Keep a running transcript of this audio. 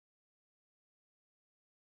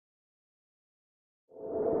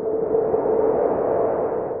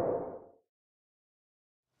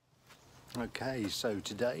Okay, so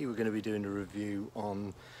today we're going to be doing a review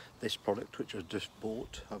on this product which I just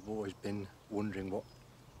bought. I've always been wondering what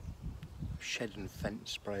shed and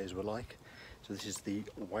fence sprayers were like. So this is the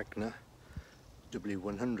Wagner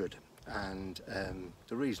W100, and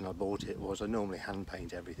the reason I bought it was I normally hand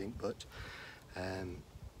paint everything, but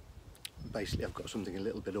basically I've got something a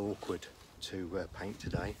little bit awkward to paint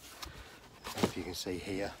today. If you can see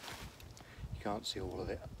here, you can't see all of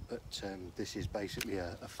it, but this is basically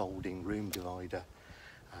a folding room divider,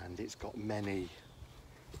 and it's got many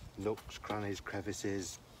nooks, crannies,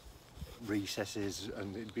 crevices, recesses,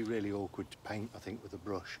 and it'd be really awkward to paint, I think, with a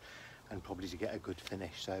brush, and probably to get a good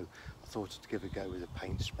finish. So I thought I'd give a go with a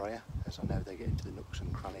paint sprayer, as I know they get into the nooks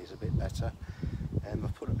and crannies a bit better.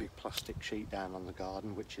 I've put a big plastic sheet down on the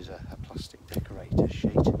garden, which is a plastic decorator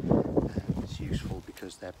sheet. It's useful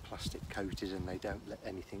because they're plastic coated and they don't let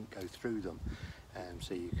anything go through them,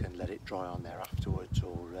 so you can let it dry on there afterwards,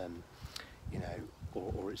 or you know,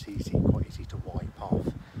 or it's quite easy to wipe off,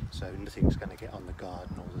 so nothing's going to get on the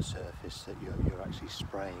garden or the surface that you're actually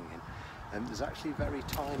spraying in. There's actually a very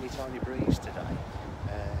tiny breeze today.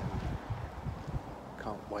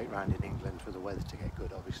 Can't wait round in England for the weather to get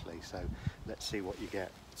good, obviously, so let's see what you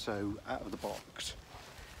get. So out of the box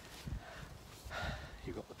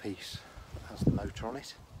you've got the piece that has the motor on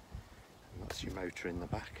it, and that's your motor in the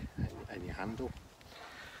back and your handle.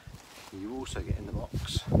 You also get in the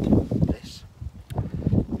box this.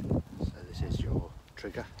 So this is your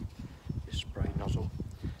trigger, your spray nozzle,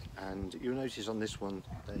 and you'll notice on this one,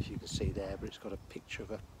 as you can see there, but it's got a picture of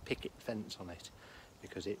a picket fence on it,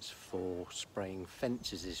 because it's for spraying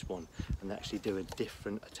fences, this one, and they actually do a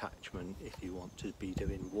different attachment if you want to be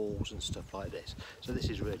doing walls and stuff like this. So this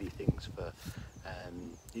is really things for,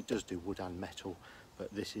 it does do wood and metal,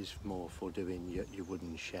 but this is more for doing your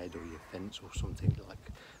wooden shed or your fence or something like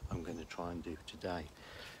I'm going to try and do today.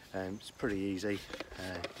 It's pretty easy.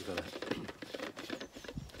 You've got a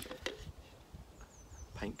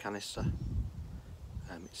paint canister.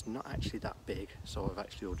 It's not actually that big, so I've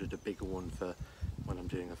actually ordered a bigger one for when I'm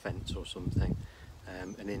doing a fence or something,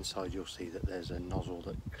 and inside you'll see that there's a nozzle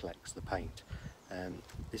that collects the paint.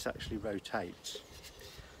 This actually rotates,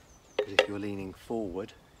 because if you're leaning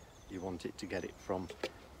forward you want it to get it from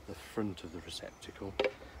the front of the receptacle,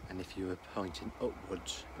 and if you are pointing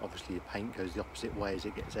upwards, obviously your paint goes the opposite way as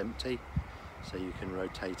it gets empty, so you can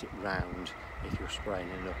rotate it round if you're spraying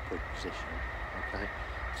in an upward position. Okay,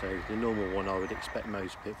 so the normal one I would expect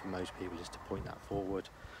for most people is to point that forward,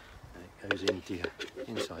 and it goes into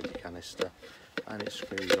inside the canister, and it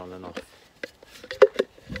screws on and off.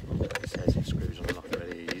 It says it screws on and off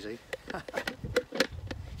really easy.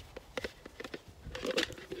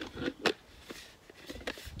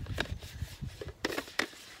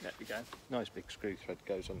 There we go, nice big screw thread,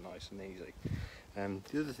 goes on nice and easy.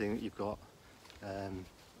 The other thing that you've got,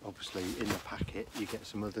 obviously in the packet you get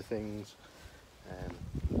some other things.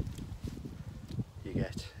 You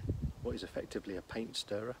get what is effectively a paint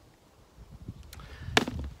stirrer.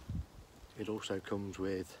 It also comes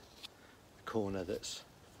with a corner that's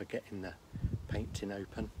for getting the paint tin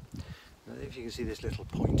open. Now, if you can see this little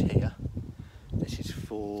point here, this is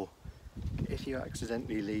for if you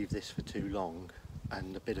accidentally leave this for too long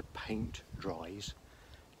and a bit of paint dries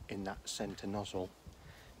in that centre nozzle,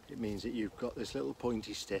 it means that you've got this little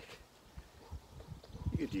pointy stick.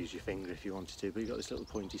 You could use your finger if you wanted to, but you've got this little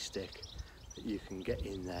pointy stick that you can get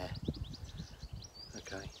in there,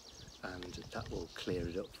 okay, and that will clear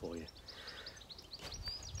it up for you.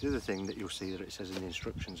 The other thing that you'll see that it says in the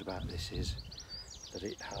instructions about this is that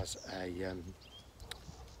it has a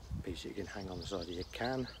piece you can hang on the side of your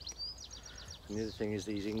can, and the other thing is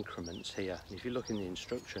these increments here, and if you look in the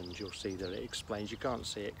instructions you'll see that it explains, you can't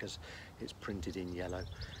see it because it's printed in yellow,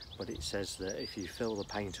 but it says that if you fill the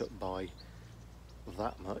paint up by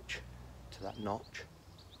that much to that notch,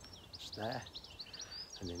 it's there,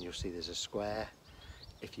 and then you'll see there's a square.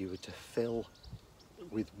 If you were to fill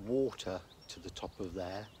with water to the top of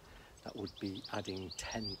there, that would be adding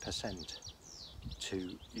 10%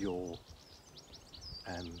 to your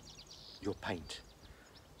paint,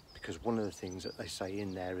 because one of the things that they say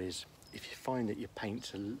in there is if you find that your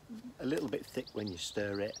paint's a little bit thick when you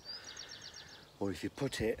stir it, or if you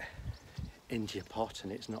put it into your pot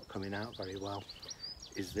and it's not coming out very well,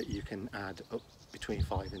 is that you can add up between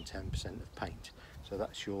 5 and 10% of paint. So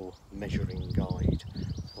that's your measuring guide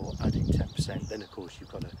for adding 10%. Then of course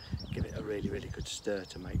you've got to give it a really good stir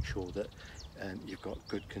to make sure that you've got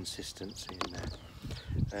good consistency in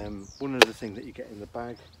there. One other thing that you get in the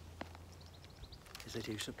bag is they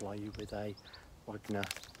do supply you with a Wagner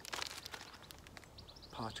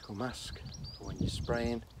particle mask for when you're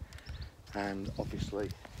spraying, and obviously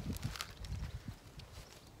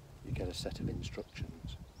you get a set of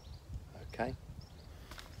instructions. Okay.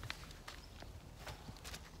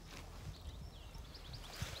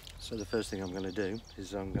 So the first thing I'm going to do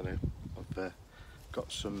is I've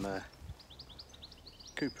got some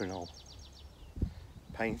Cuprinol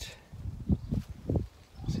paint.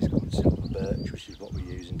 This is called silver birch, which is what we're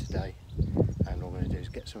using today, and all I'm going to do is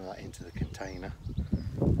get some of that into the container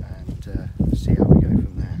and see how we go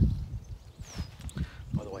from there.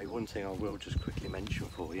 By the way, one thing I will just quickly mention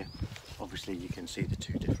for you, obviously you can see the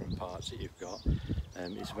two different parts that you've got.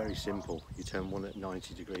 It's very simple. You turn one at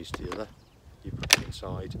 90 degrees to the other, you put it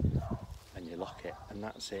inside and you lock it, and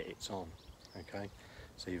that's it, it's on. Okay,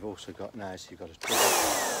 so you've also got now, so you've got a trigger,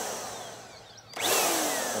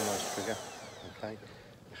 a nice trigger. Okay,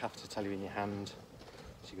 I have to tell you, in your hand,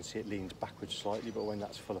 so you can see it leans backwards slightly, but when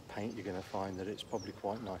that's full of paint you're going to find that it's probably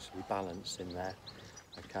quite nicely balanced in there.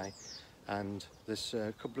 Okay, and there's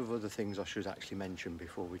a couple of other things I should actually mention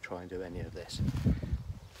before we try and do any of this.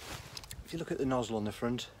 If you look at the nozzle on the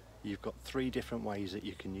front, you've got three different ways that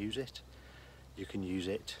you can use it. You can use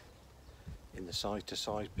it in the side to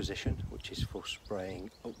side position, which is for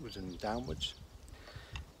spraying upwards and downwards.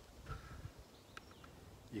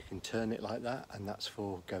 You can turn it like that, and that's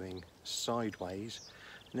for going sideways.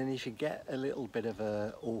 And then if you get a little bit of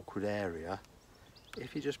a awkward area,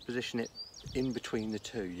 if you just position it in between the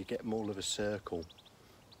two, you get more of a circle,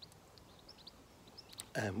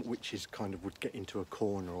 which is kind of would get into a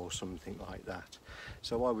corner or something like that.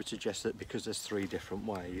 So I would suggest that, because there's three different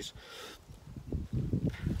ways,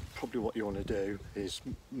 probably what you want to do is,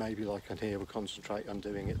 maybe like on here, we'll concentrate on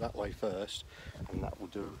doing it that way first, and that will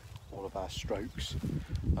do all of our strokes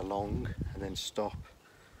along, and then stop,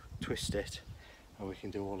 twist it, and we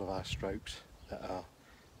can do all of our strokes that are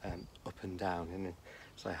up and down. And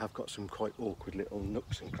so I have got some quite awkward little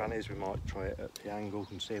nooks and crannies. We might try it at the angle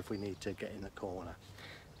and see if we need to get in the corner.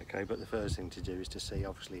 Okay, but the first thing to do is to see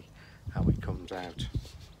obviously how it comes out.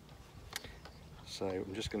 So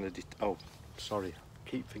I'm just going to, oh sorry,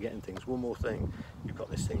 keep forgetting things. One more thing, you've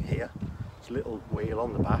got this thing here, it's a little wheel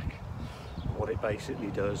on the back. What it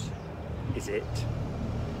basically does is it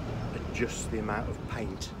adjusts the amount of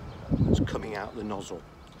paint that's coming out the nozzle,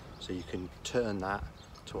 so you can turn that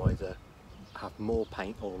to either have more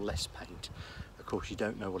paint or less paint. Of course you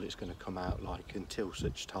don't know what it's going to come out like until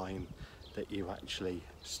such time that you actually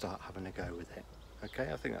start having a go with it.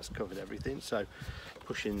 Okay, I think that's covered everything. So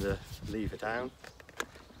pushing the lever down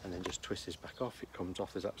and then just twist this back off, it comes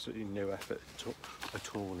off. There's absolutely no effort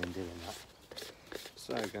at all in doing that.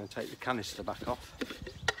 So I'm going to take the canister back off.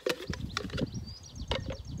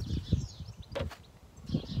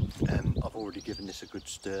 I've already given this a good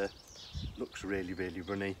stir, looks really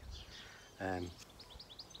runny.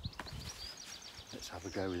 Let's have a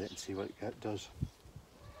go with it and see what it does.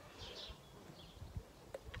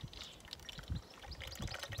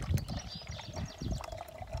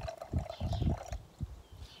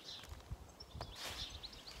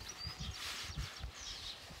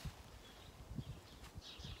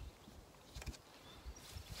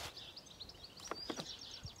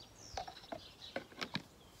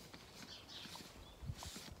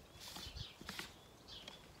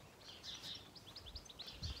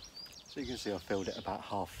 So you can see I filled it about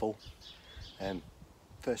half full.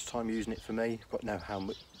 First time using it for me, got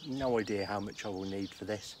no idea how much I will need for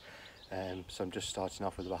this. So I'm just starting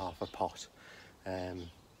off with about half a pot to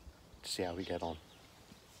see how we get on.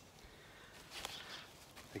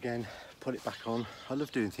 Again, put it back on. I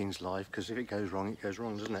love doing things live because if it goes wrong,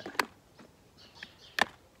 doesn't it?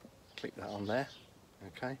 Click that on there,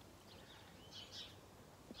 okay.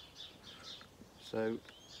 So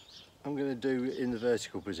I'm going to do it in the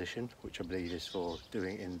vertical position, which I believe is for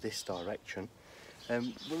doing in this direction.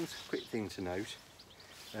 One quick thing to note,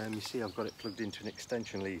 you see I've got it plugged into an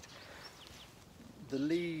extension lead. The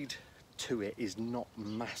lead to it is not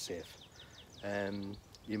massive.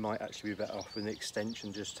 You might actually be better off when the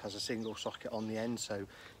extension just has a single socket on the end, so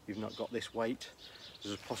you've not got this weight.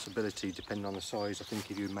 There's a possibility, depending on the size, I think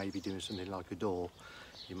if you're maybe doing something like a door,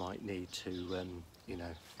 you might need to, you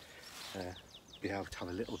know, be able to have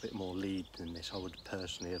a little bit more lead than this. I would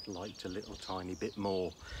personally have liked a little tiny bit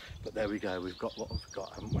more, but there we go, we've got what we've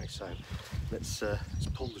got, haven't we? So let's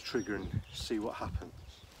pull the trigger and see what happens.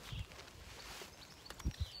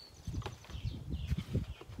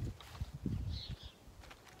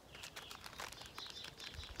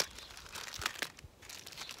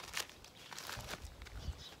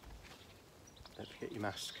 Don't forget your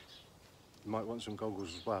mask. You might want some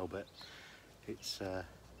goggles as well, but it's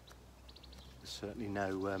there's certainly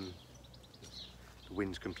no The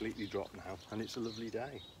wind's completely dropped now and it's a lovely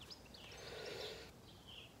day.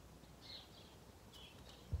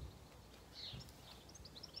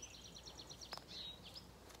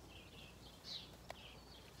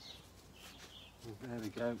 There we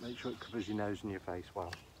go, make sure it covers your nose and your face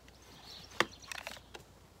well.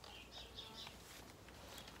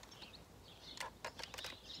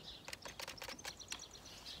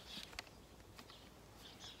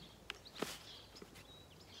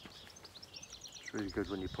 It's really good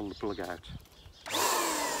when you pull the plug out.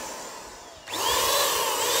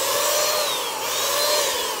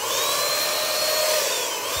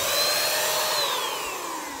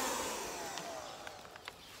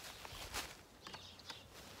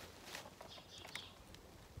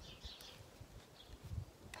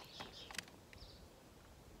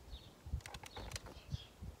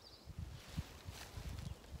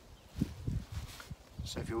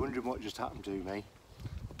 So if you're wondering what just happened to me,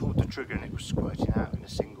 I pulled the trigger and it was squirting out in a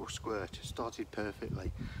single squirt. It started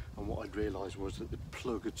perfectly, and what I'd realised was that the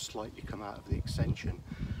plug had slightly come out of the extension,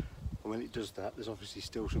 and when it does that there's obviously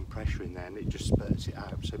still some pressure in there and it just spurts it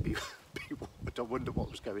out. So I don't wonder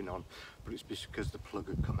what was going on, but it's because the plug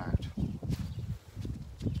had come out.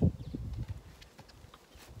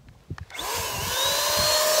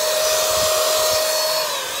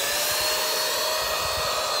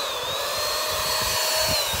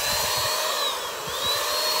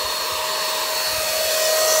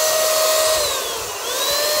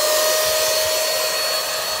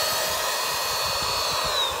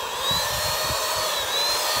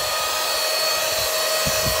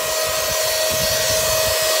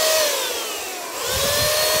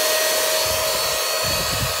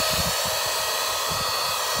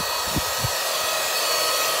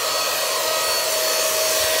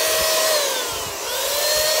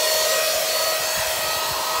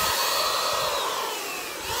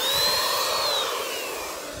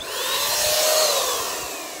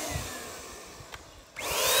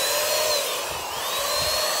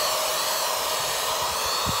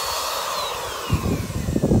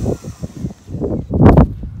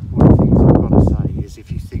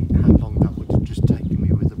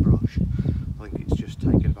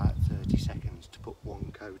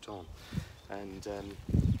 And I'm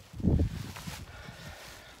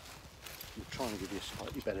trying to give you a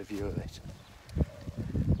slightly better view of it.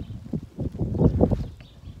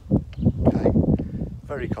 Okay,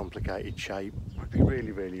 very complicated shape,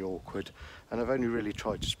 really awkward, and I've only really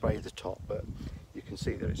tried to spray the top, but you can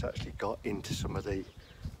see that it's actually got into some of the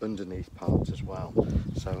underneath parts as well,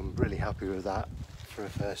 so I'm really happy with that for a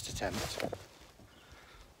first attempt.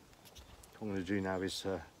 What I'm going to do now is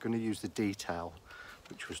going to use the detail,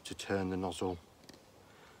 which was to turn the nozzle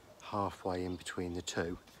halfway in between the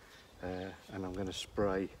two, and I'm going to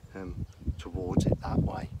spray towards it that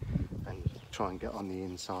way and try and get on the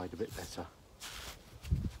inside a bit better.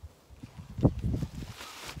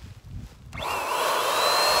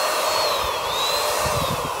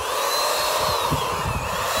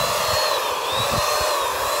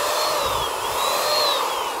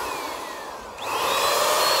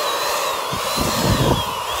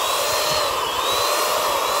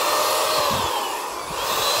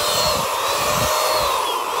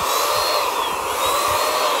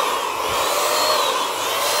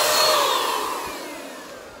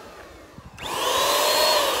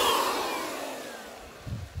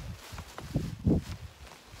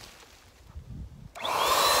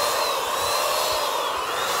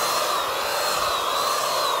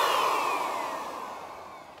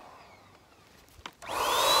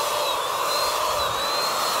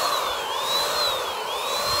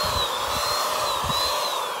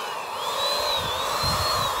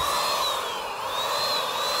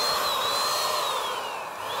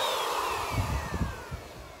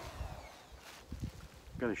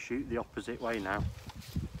 Going to shoot the opposite way now.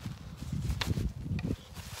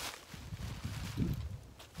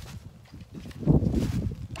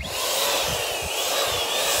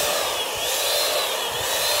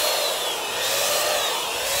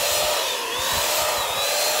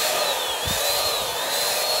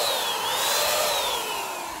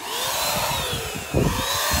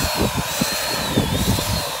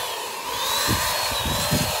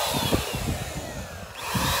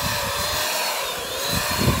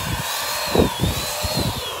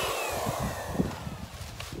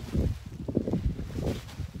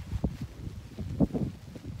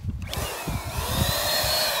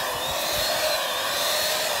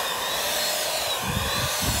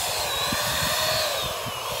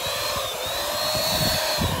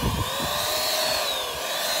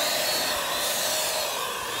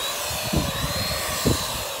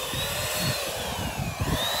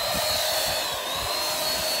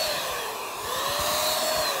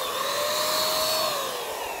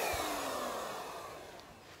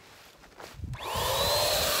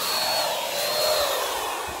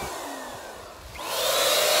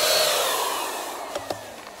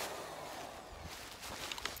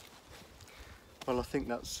 think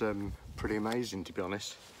that's pretty amazing, to be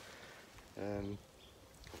honest.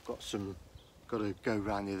 I've got to go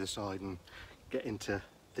around the other side and get into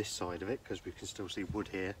this side of it because we can still see wood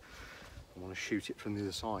here. I want to shoot it from the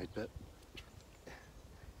other side, but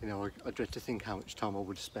you know, I dread to think how much time I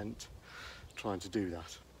would have spent trying to do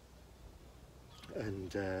that.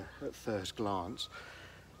 And at first glance,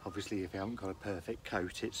 obviously if you haven't got a perfect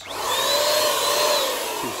coat, it's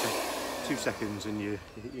 2 seconds and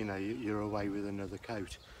you're away with another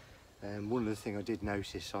coat. One of the things I did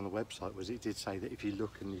notice on the website was it did say that if you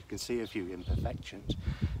look and you can see a few imperfections,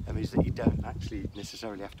 is that you don't actually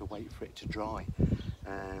necessarily have to wait for it to dry.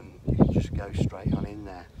 You can just go straight on in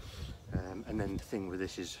there. And then the thing with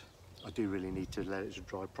this is I do really need to let it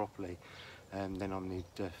dry properly, and then I need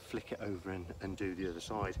to flick it over and do the other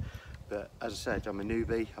side. But as I said, I'm a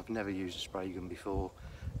newbie, I've never used a spray gun before.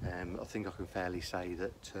 I think I can fairly say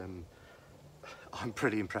that I'm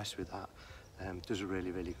pretty impressed with that. Does a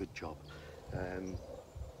really good job.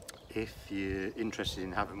 If you're interested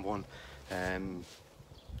in having one,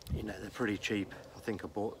 you know, they're pretty cheap. I think I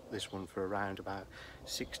bought this one for around about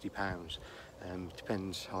 £60.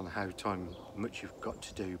 Depends on how much you've got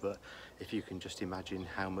to do, but if you can just imagine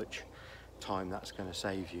how much time that's going to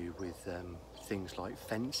save you with things like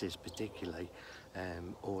fences particularly,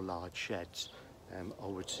 or large sheds, I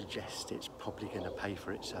would suggest it's probably going to pay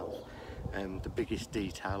for itself. The biggest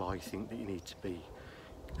detail I think that you need to be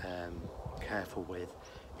careful with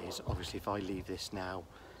is obviously if I leave this now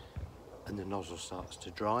and the nozzle starts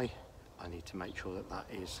to dry, I need to make sure that that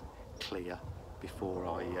is clear before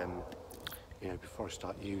I before I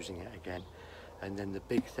start using it again. And then the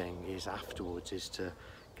big thing is afterwards is to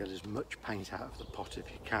get as much paint out of the pot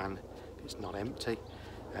if you can, it's not empty,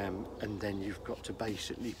 and then you've got to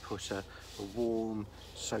basically put a warm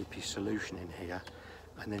soapy solution in here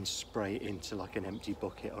and then spray it into like an empty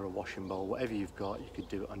bucket or a washing bowl, whatever you've got. You could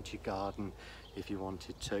do it onto your garden if you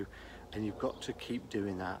wanted to, and you've got to keep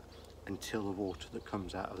doing that until the water that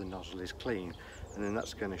comes out of the nozzle is clean, and then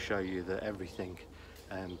that's going to show you that everything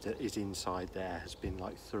that is inside there has been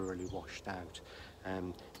like thoroughly washed out.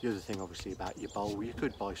 The other thing obviously about your bowl, you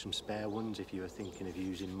could buy some spare ones if you were thinking of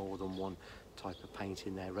using more than one type of paint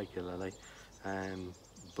in there regularly,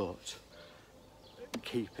 but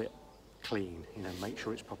keep it clean, you know, make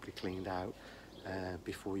sure it's properly cleaned out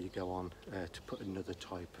before you go on to put another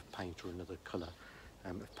type of paint or another colour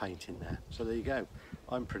of paint in there. So there you go.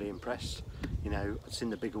 I'm pretty impressed. You know, I've seen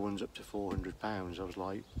the bigger ones up to £400. I was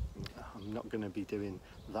like, I'm not going to be doing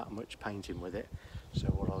that much painting with it, so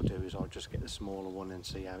what I'll do is I'll just get the smaller one and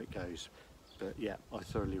see how it goes. But yeah, I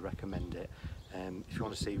thoroughly recommend it. If you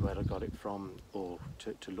want to see where I got it from or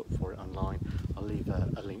to look for it online, I'll leave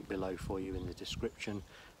a link below for you in the description,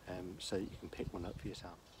 so that you can pick one up for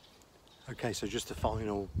yourself. Okay, so just the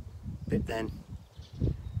final bit then.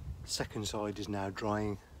 Second side is now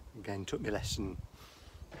drying. Again, took me less than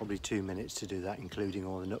probably 2 minutes to do that, including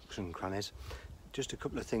all the nooks and crannies. Just a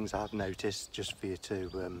couple of things I've noticed just for you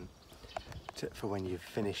for when you've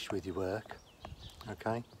finished with your work.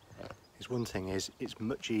 Okay, one thing is it's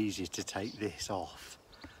much easier to take this off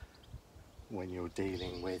when you're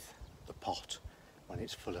dealing with the pot when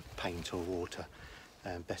it's full of paint or water.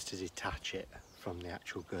 Best to detach it from the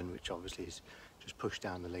actual gun, which obviously is just push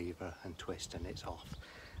down the lever and twist and it's off.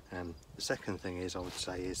 The second thing is, I would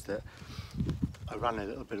say, is that I ran a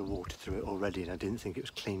little bit of water through it already and I didn't think it was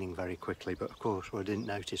cleaning very quickly, but of course what I didn't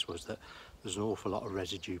notice was that there's an awful lot of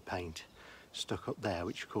residue paint stuck up there,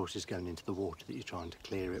 which of course is going into the water that you're trying to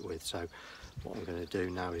clear it with. So what I'm going to do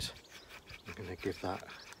now is I'm going to give that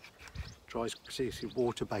dries. See,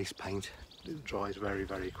 water-based paint, it dries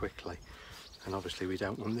very quickly, and obviously we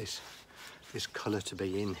don't want this colour to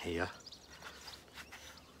be in here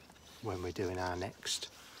when we're doing our next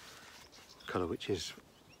colour, which is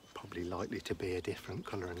probably likely to be a different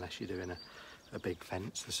colour unless you're doing a big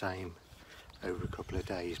fence the same over a couple of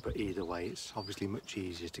days. But either way, it's obviously much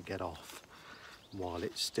easier to get off while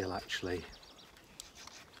it's still actually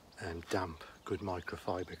damp. Good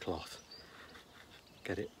microfiber cloth,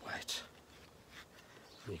 get it wet.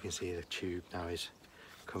 You can see the tube now is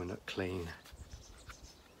coming up clean.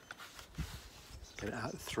 Get it out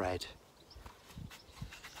of the thread.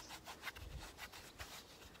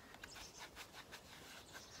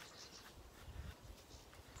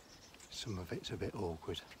 Some of it's a bit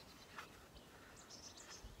awkward.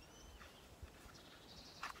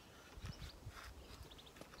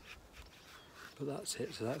 But that's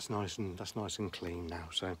it, so that's nice and clean now.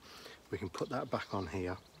 So we can put that back on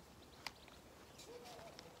here.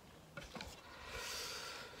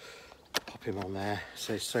 Pop him on there.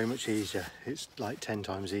 So it's so much easier. It's like 10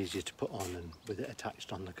 times easier to put on than with it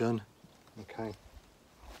attached on the gun. Okay.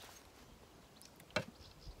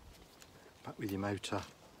 back with your motor,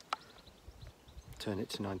 turn it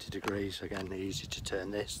to 90 degrees, again easier to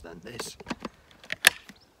turn this than this,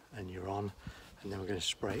 and you're on. And then we're going to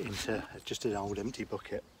spray it into just an old empty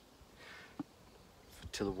bucket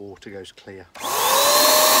till the water goes clear.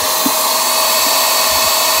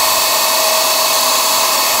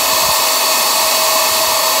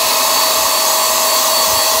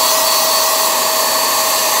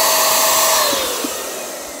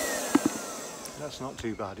 That's not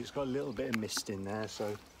too bad, it's got a little bit of mist in there,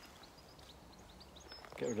 so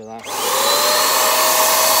get rid of that.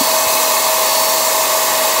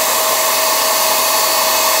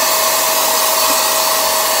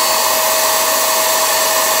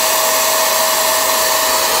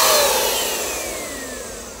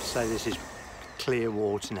 So this is clear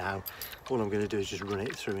water now. All I'm going to do is just run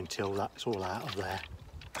it through until that's all out of there.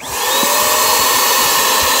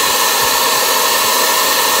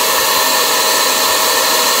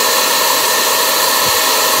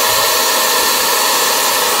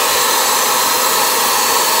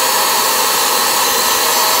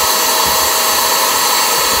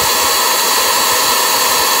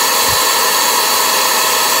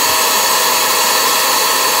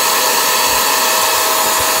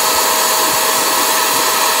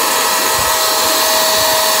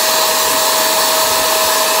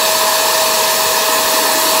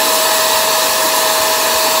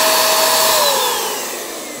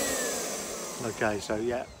 Okay, so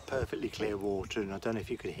yeah, perfectly clear water, and I don't know if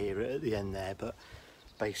you could hear it at the end there, but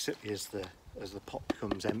basically as the pot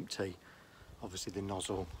becomes empty, obviously the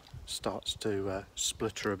nozzle starts to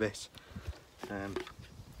splutter a bit.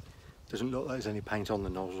 Doesn't look like there's any paint on the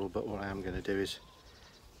nozzle, but what I am going to do is,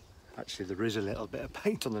 actually there is a little bit of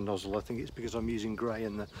paint on the nozzle. I think it's because I'm using grey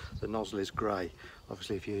and the nozzle is grey.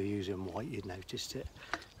 Obviously if you're using white you'd noticed it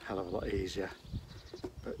a hell of a lot easier,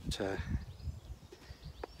 but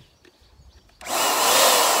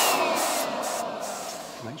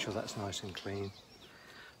make sure that's nice and clean.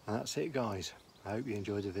 And that's it guys, I hope you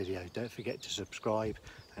enjoyed the video. Don't forget to subscribe,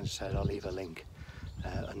 and as I said, I'll leave a link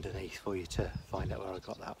underneath for you to find out where I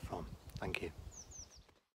got that from. Thank you.